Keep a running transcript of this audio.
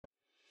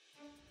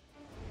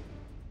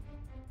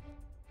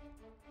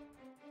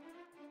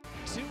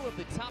of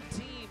the top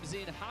teams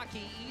in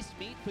Hockey East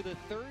meet for the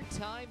third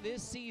time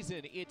this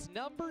season. It's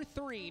number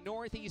 3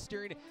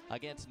 Northeastern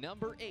against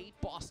number 8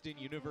 Boston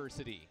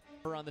University.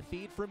 On the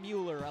feed from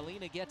Mueller,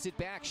 Alina gets it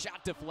back,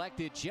 shot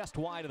deflected just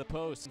wide of the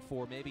post.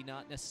 For maybe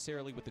not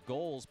necessarily with the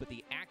goals, but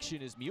the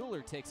action as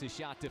Mueller takes a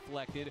shot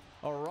deflected.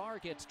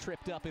 Arar gets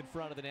tripped up in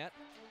front of the net.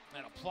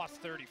 And a plus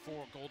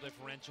 34 goal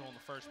differential in the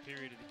first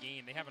period of the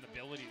game. They have an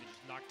ability to just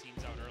knock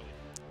teams out early.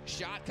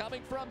 Shot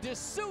coming from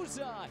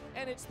D'Souza,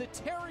 and it's the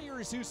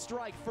Terriers who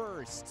strike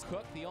first.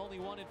 Cook, the only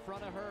one in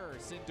front of her.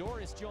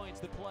 Sindoris joins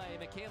the play.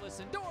 Michaela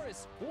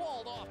Sindoris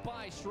walled off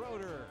by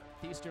Schroeder.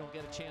 Northeastern will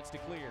get a chance to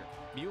clear.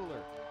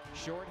 Mueller,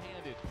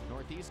 shorthanded.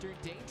 Northeastern,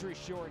 dangerous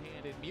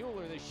shorthanded.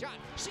 Mueller, the shot.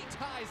 She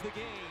ties the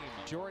game.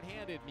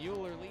 Shorthanded,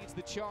 Mueller leads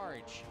the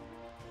charge.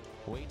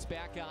 Waits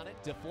back on it.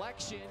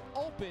 Deflection,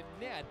 open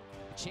net.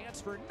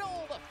 Chance for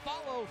Knoll to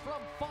follow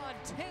from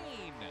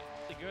Fontaine.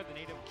 Good, the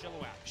native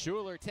Chilliwack.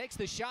 Schuler takes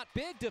the shot,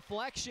 big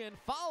deflection.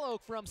 Follow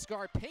from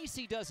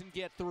Scarpacey doesn't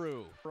get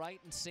through.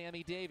 Right, and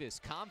Sammy Davis.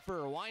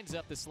 Comfer winds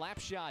up the slap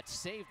shot,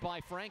 saved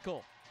by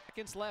Frankel.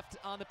 Seconds left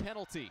on the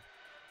penalty.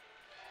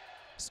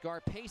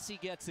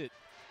 Scarpacey gets it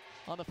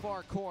on the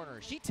far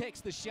corner. She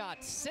takes the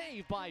shot,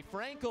 saved by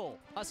Frankel.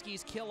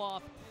 Huskies kill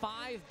off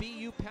 5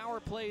 BU power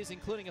plays,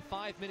 including a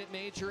 5-minute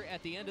major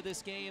at the end of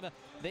this game.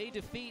 They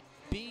defeat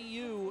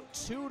BU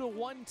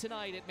 2-1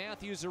 tonight at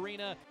Matthews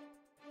Arena.